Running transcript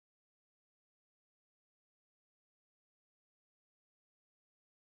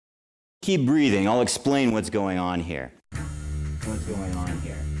Keep breathing. I'll explain what's going on here. What's going on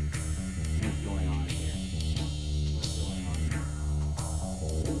here? What's going on here? What's going on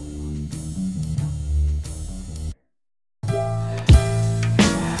here?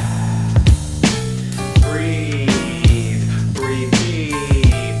 Breathe. Breathe deep.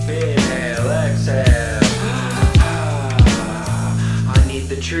 Inhale, exhale. I need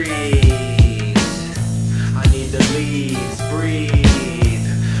the trees. I need the leaves. Breathe.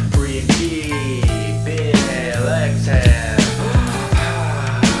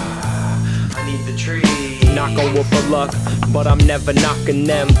 Knock on wood for luck, but I'm never knocking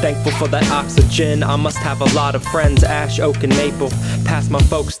them. Thankful for that oxygen. I must have a lot of friends, ash, oak, and maple. Past my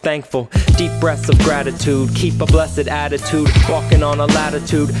folks thankful. Deep breaths of gratitude. Keep a blessed attitude. Walking on a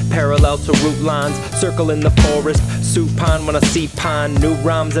latitude parallel to root lines. Circle in the forest. Supine when I see pine. New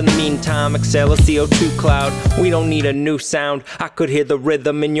rhymes in the meantime. Exhale a CO2 cloud. We don't need a new sound. I could hear the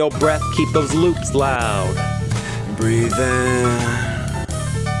rhythm in your breath. Keep those loops loud. Breathe in,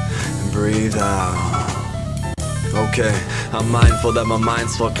 breathe out. Okay, I'm mindful that my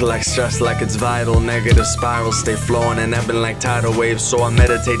mind's full, collect stress like it's vital. Negative spirals stay flowing and ebbing like tidal waves. So I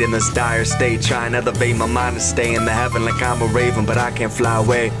meditate in this dire state, trying to elevate my mind to stay in the heaven like I'm a raven, but I can't fly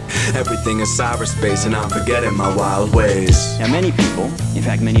away. Everything is cyberspace and I'm forgetting my wild ways. Now many people, in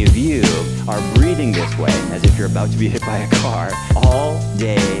fact many of you, are breathing this way as if you're about to be hit by a car all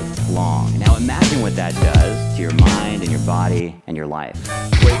day long. Now imagine what that does to your mind and your body and your life.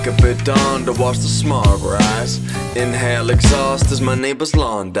 Wake up at dawn to watch the smog rise. Inhale exhaust as my neighbor's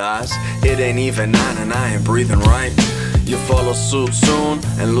lawn dies. It ain't even 9 and I ain't breathing right. You follow suit soon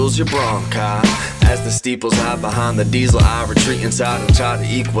and lose your bronchi. As the steeples hide behind the diesel, I retreat inside and try to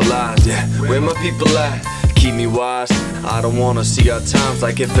equalize. Yeah, where my people at? Keep me wise. I don't wanna see our times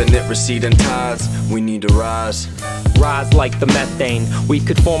like infinite receding tides. We need to rise. Rise like the methane. We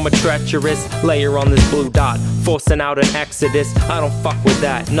could form a treacherous layer on this blue dot, forcing out an exodus. I don't fuck with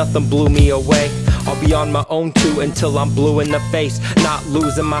that, nothing blew me away. I'll be on my own too until I'm blue in the face. Not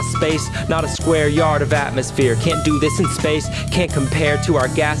losing my space, not a square yard of atmosphere. Can't do this in space, can't compare to our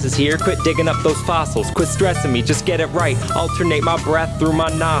gases here. Quit digging up those fossils, quit stressing me, just get it right. Alternate my breath through my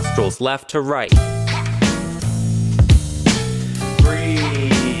nostrils, left to right.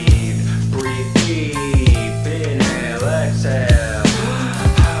 Breathe, breathe deep, inhale, exhale.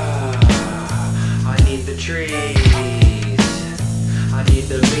 I need the trees, I need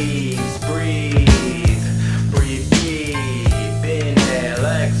the leaves. Breathe, breathe deep, inhale,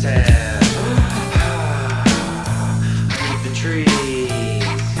 exhale. I need the trees.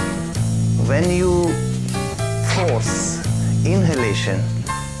 When you force inhalation,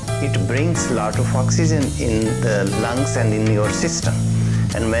 it brings a lot of oxygen in the lungs and in your system.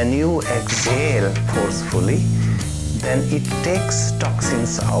 And when you exhale forcefully, then it takes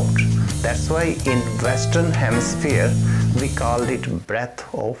toxins out. That's why in Western Hemisphere, we call it breath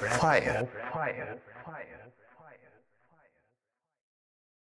of fire.